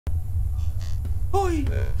Oi!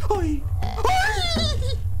 Oi! Oi!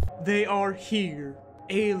 They are here.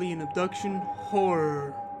 Alien abduction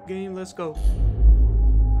horror game. Let's go.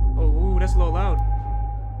 Oh, ooh, that's a little loud.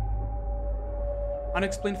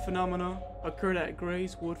 Unexplained phenomena occurred at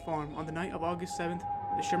Gray's Wood Farm. On the night of August 7th,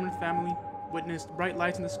 the Sherman family witnessed bright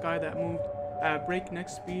lights in the sky that moved at breakneck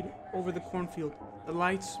speed over the cornfield. The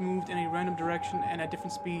lights moved in a random direction and at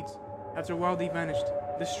different speeds. After a while, they vanished.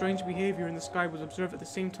 This strange behavior in the sky was observed at the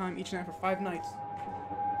same time each night for 5 nights.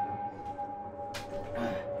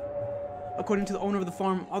 According to the owner of the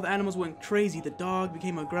farm, all the animals went crazy. The dog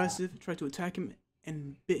became aggressive, tried to attack him,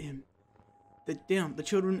 and bit him. The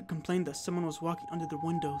children complained that someone was walking under their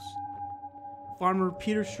windows. Farmer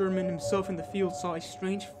Peter Sherman himself in the field saw a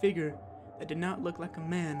strange figure that did not look like a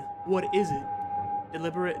man. What is it?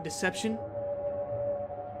 Deliberate deception?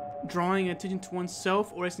 Drawing attention to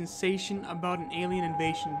oneself, or a sensation about an alien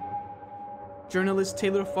invasion? Journalist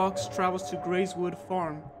Taylor Fox travels to Grayswood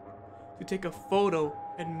Farm to take a photo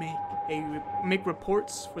and make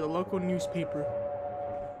reports for the local newspaper.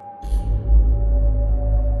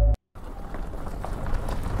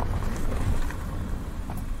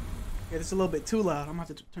 Yeah, this is a little bit too loud. I'm gonna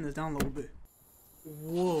have to turn this down a little bit.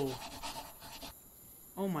 Whoa.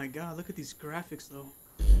 Oh my god, look at these graphics though.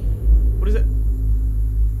 What is it?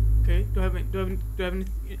 Okay, do I have any,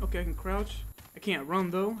 okay, I can crouch. I can't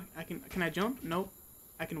run though. Can I jump? Nope.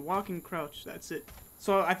 I can walk and crouch. That's it.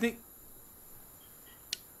 So I think,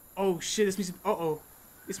 oh shit, this must be,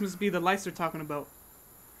 this must be the lights they're talking about.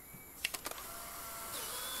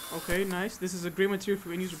 Okay, nice. This is a great material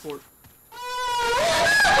for a news report.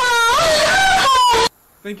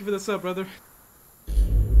 Thank you for the sub, brother.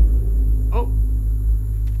 Oh,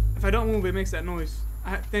 if I don't move, it makes that noise.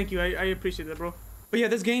 Thank you. I appreciate that, bro. But yeah,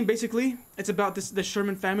 this game basically, it's about the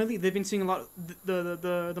Sherman family. They've been seeing a lot.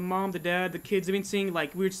 The mom, the dad, the kids. They've been seeing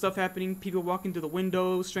like weird stuff happening. People walking through the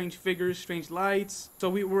windows, strange figures, strange lights. So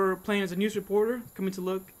we were playing as a news reporter, coming to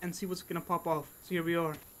look and see what's gonna pop off. So here we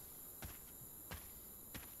are.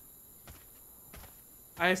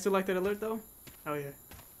 I still like that alert though. Oh yeah.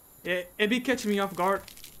 Yeah, it'd be catching me off guard.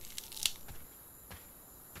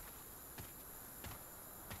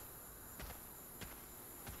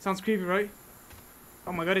 Sounds creepy, right?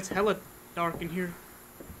 Oh my god, it's hella dark in here.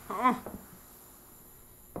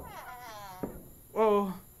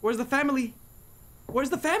 Whoa, where's the family?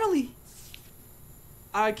 Where's the family?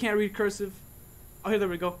 I can't read cursive. Oh, here, there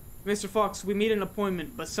we go. Mr. Fox, we made an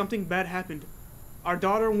appointment, but something bad happened. Our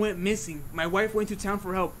daughter went missing. My wife went to town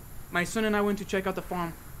for help. My son and I went to check out the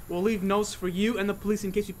farm. We'll leave notes for you and the police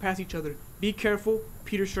in case we pass each other. Be careful,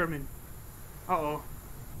 Peter Sherman. Uh-oh.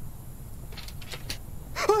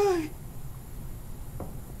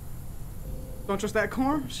 Don't trust that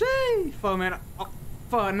corn? Sheesh. Fuck, man.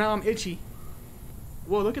 Fuck, now I'm itchy.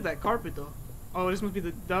 Whoa, look at that carpet, though. Oh, this must be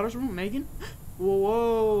the daughter's room, Megan?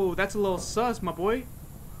 Whoa, that's a little sus, my boy.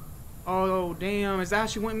 Oh, damn. Is that how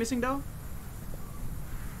she went missing, though?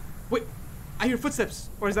 Wait, I hear footsteps.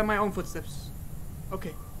 Or is that my own footsteps?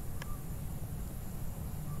 Okay.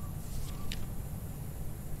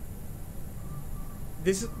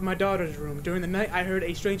 This is my daughter's room. During the night, I heard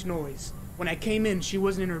a strange noise. When I came in, she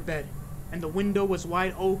wasn't in her bed, and the window was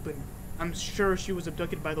wide open. I'm sure she was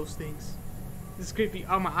abducted by those things. This is creepy.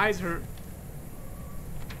 Oh, my eyes hurt.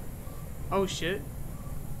 Oh shit.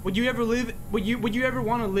 Would you ever live? Would you ever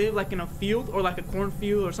want to live like in a field or like a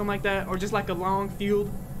cornfield or something like that, or just like a long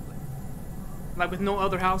field, like with no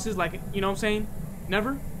other houses? Like, you know what I'm saying?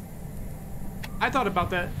 Never. I thought about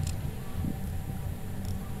that.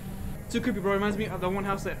 Too creepy, bro. Reminds me of the one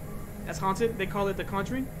house that's haunted. They call it The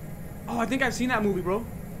Conjuring. Oh, I think I've seen that movie, bro.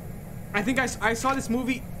 I think I saw this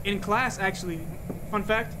movie in class, actually. Fun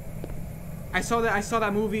fact. I saw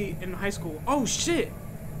that movie in high school. Oh shit.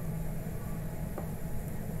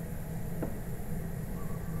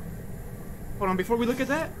 Hold on, before we look at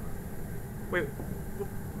that. Wait.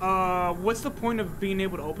 What's the point of being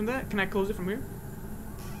able to open that? Can I close it from here?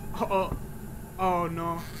 Oh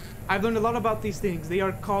no. I've learned a lot about these things. They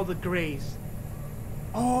are called the Greys.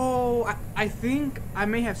 Oh, I think I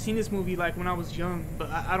may have seen this movie like when I was young, but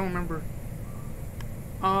I don't remember.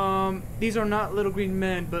 These are not little green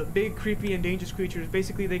men, but big, creepy, and dangerous creatures.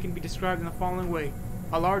 Basically, they can be described in the following way.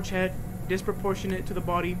 A large head, disproportionate to the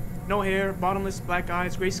body, no hair, bottomless black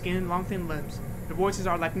eyes, gray skin, long thin limbs. Their voices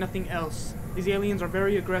are like nothing else. These aliens are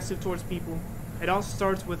very aggressive towards people. It all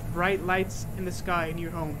starts with bright lights in the sky in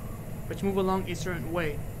your home, which move along a certain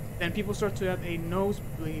way. Then people start to have a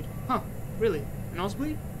nosebleed. Huh, really? A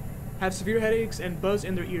nosebleed? Have severe headaches and buzz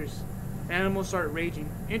in their ears. The animals start raging.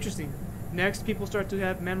 Interesting. Next, people start to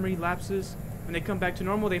have memory lapses. When they come back to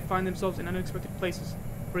normal, they find themselves in unexpected places.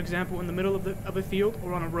 For example, in the middle of a field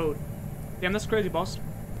or on a road. Damn, that's crazy, boss.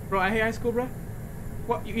 Bro, I hate high school, bro.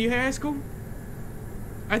 What? You hate high school?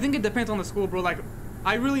 I think it depends on the school, bro. Like,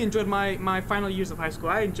 I really enjoyed my final years of high school.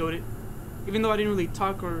 I enjoyed it. Even though I didn't really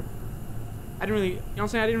talk or... I didn't really... You know what I'm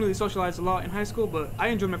saying? I didn't really socialize a lot in high school, but I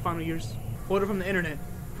enjoyed my final years. Photo from the internet.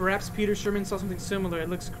 Perhaps Peter Sherman saw something similar. It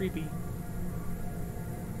looks creepy.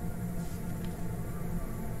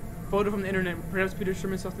 Photo from the internet. Perhaps Peter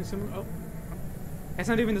Sherman saw something similar. Oh. It's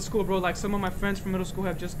not even the school, bro. Like, some of my friends from middle school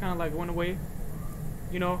have just kind of, like, went away.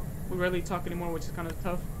 You know? We rarely talk anymore, which is kind of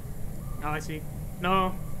tough. Oh, I see.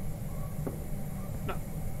 No.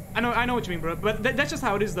 I know what you mean, bro. But that's just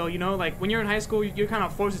how it is, though, you know? Like, when you're in high school, you're kind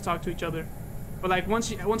of forced to talk to each other. But, like,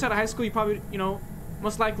 once out of high school, you probably, you know,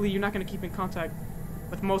 most likely you're not going to keep in contact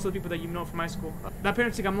with most of the people that you know from high school. My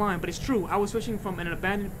parents think I'm lying, but it's true. I was fishing from an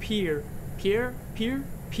abandoned pier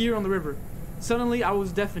on the river. Suddenly, I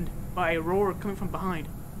was deafened by a roar coming from behind.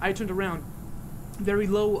 I turned around. Very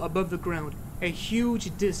low above the ground, a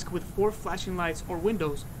huge disc with 4 flashing lights or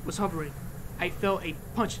windows was hovering. I felt a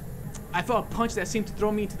punch that seemed to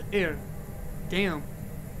throw me into the air. Damn.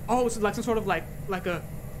 Oh, it's like some sort of like a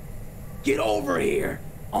get over here,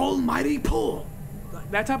 almighty pull.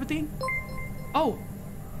 That type of thing? Oh,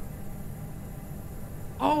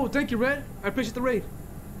 thank you, Red. I appreciate the raid.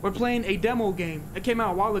 We're playing a demo game. It came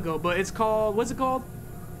out a while ago, but it's called, what's it called?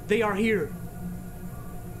 They Are Here.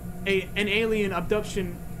 An alien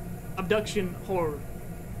abduction horror.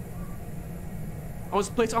 I was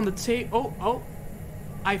placed on the table.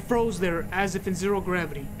 I froze there as if in zero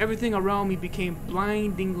gravity. Everything around me became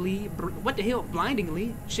blindingly what the hell?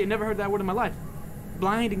 Blindingly? Shit, never heard that word in my life.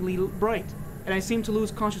 Blindingly bright, and I seemed to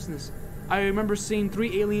lose consciousness. I remember seeing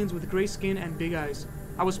 3 aliens with gray skin and big eyes.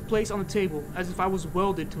 I was placed on the table as if I was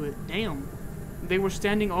welded to it. Damn. They were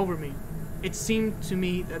standing over me. It seemed to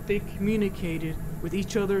me that they communicated with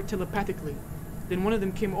each other telepathically. Then one of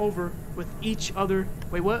them came over with each other.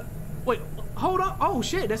 Wait, what? Wait, hold up. Oh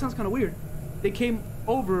shit, that sounds kind of weird. They came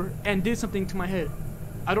over and did something to my head.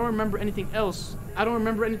 I don't remember anything else. I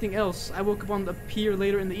woke up on the pier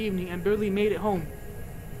later in the evening and barely made it home.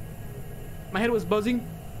 My head was buzzing,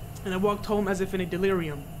 and I walked home as if in a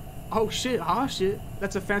delirium. Oh shit,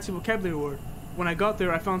 that's a fancy vocabulary word. When I got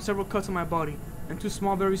there, I found several cuts on my body, and 2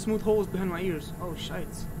 small, very smooth holes behind my ears. Oh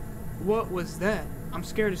shites. What was that? I'm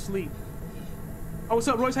scared to sleep. Oh, what's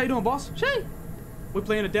up, Royce? How you doing, boss? Shit. We're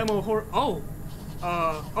playing a demo of horror.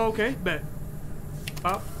 Okay, bet.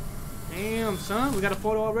 Oh, damn, son, we got a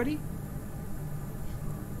photo already?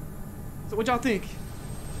 So what y'all think?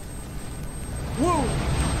 Whoa!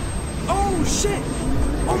 Oh, shit!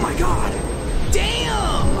 Oh my god!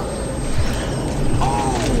 Damn!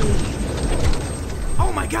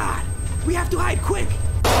 Oh my god! We have to hide quick!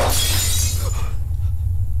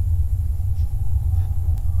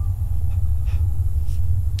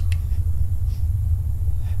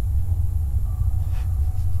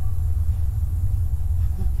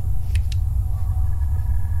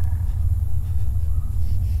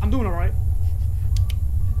 I'm doing alright.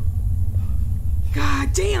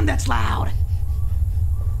 God damn, that's loud!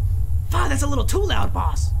 Fuck, that's a little too loud,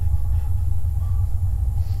 boss.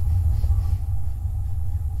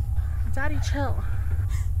 Daddy, chill.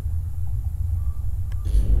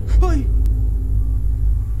 Hey!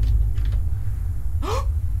 Oh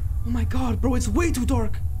my god, bro, it's way too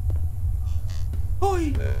dark.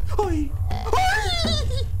 Oi! Oi! Oi!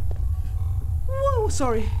 Whoa,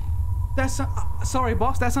 sorry. That's sorry,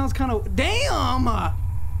 boss. That sounds kind of damn.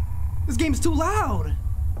 This game's too loud.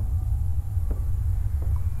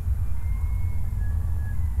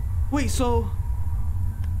 Wait, so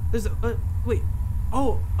there's a wait.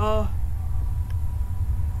 Oh, I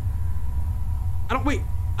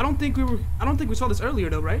don't think we saw this earlier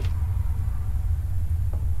though, right?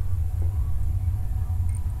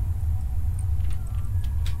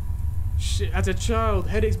 Shit, as a child,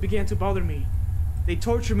 headaches began to bother me. They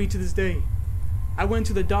torture me to this day. I went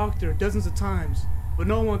to the doctor dozens of times, but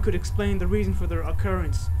no one could explain the reason for their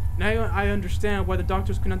occurrence. Now I understand why the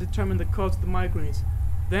doctors could not determine the cause of the migraines.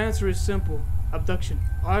 The answer is simple: abduction.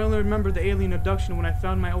 I only remember the alien abduction when I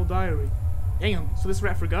found my old diary. Damn, so this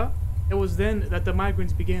rat forgot? It was then that the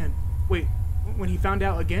migraines began. Wait, when he found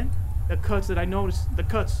out again? The cuts that I noticed,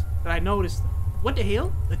 what the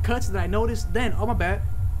hell? The cuts that I noticed then, oh my bad,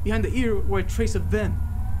 behind the ear were a trace of them.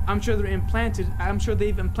 I'm sure they've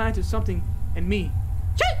implanted something in me.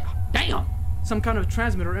 Shit! Damn! Some kind of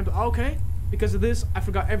transmitter. Okay. Because of this, I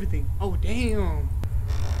forgot everything. Oh, damn.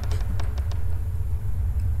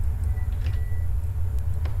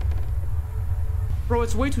 Bro,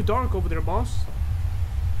 it's way too dark over there, boss.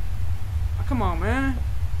 Oh, come on, man.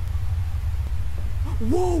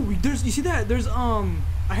 Whoa, you see that? There's a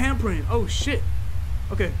handprint. Oh shit.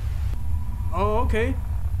 Okay. Oh, okay.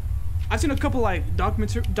 I've seen a couple like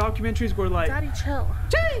documentaries where like Daddy, chill.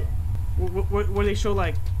 Where they show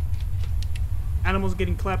like animals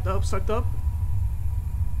getting clapped up, sucked up.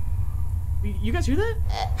 You guys hear that?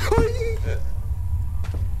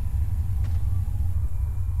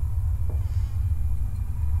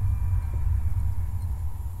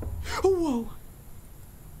 Oh, whoa.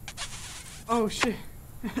 Oh shit.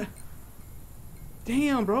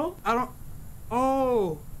 Damn, bro. I don't.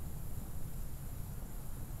 Oh.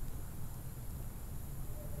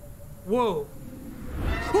 Whoa.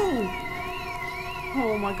 Oh.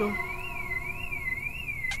 Oh my god.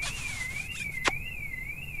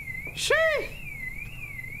 Shit.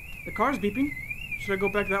 The car's beeping. Should I go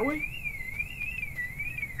back that way?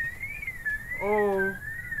 Oh.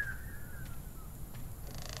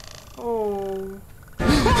 Oh.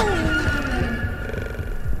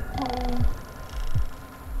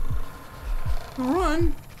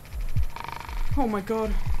 Run! Oh my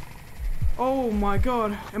god. Oh my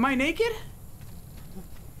god. Am I naked?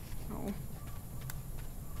 No.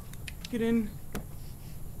 Get in.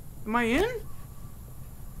 Am I in?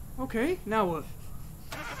 Okay, now what?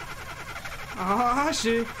 Ah,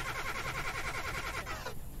 shit.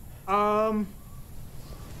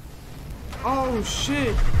 Oh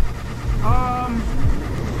shit.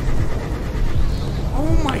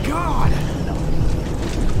 Oh my god.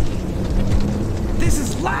 This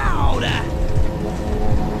is loud!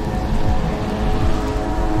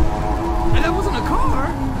 And that wasn't a car!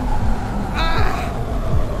 Ah!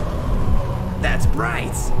 That's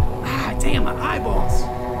bright! Ah, damn, my eyeballs!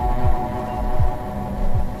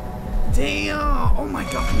 Damn! Oh my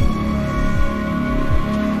god!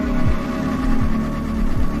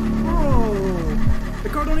 Bro! The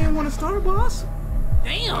car don't even want to start, boss?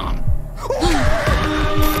 Damn!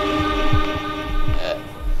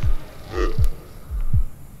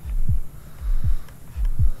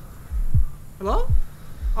 Hello?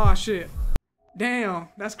 Oh shit. Damn,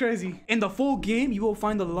 that's crazy. In the full game, you will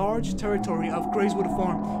find the large territory of Grayswood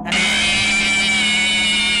Farm.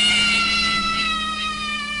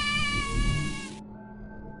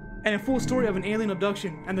 And a full story of an alien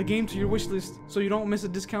abduction, and the game to your wish list so you don't miss a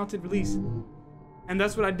discounted release. And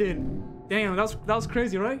that's what I did. Damn, that was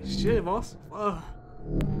crazy, right? Shit, boss. I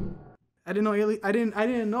didn't know I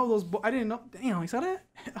didn't know those. I didn't know. Damn, you saw that?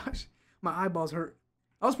 My eyeballs hurt.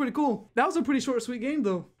 That was pretty cool. That was a pretty short, sweet game,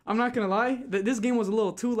 though. I'm not gonna lie. This game was a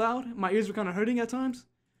little too loud. My ears were kind of hurting at times.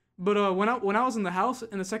 But when I was in the house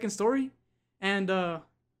in the second story, and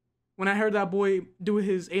when I heard that boy do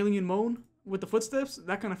his alien moan with the footsteps,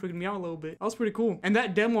 that kind of freaked me out a little bit. That was pretty cool. And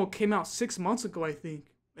that demo came out 6 months ago, I think.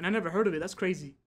 And I never heard of it. That's crazy.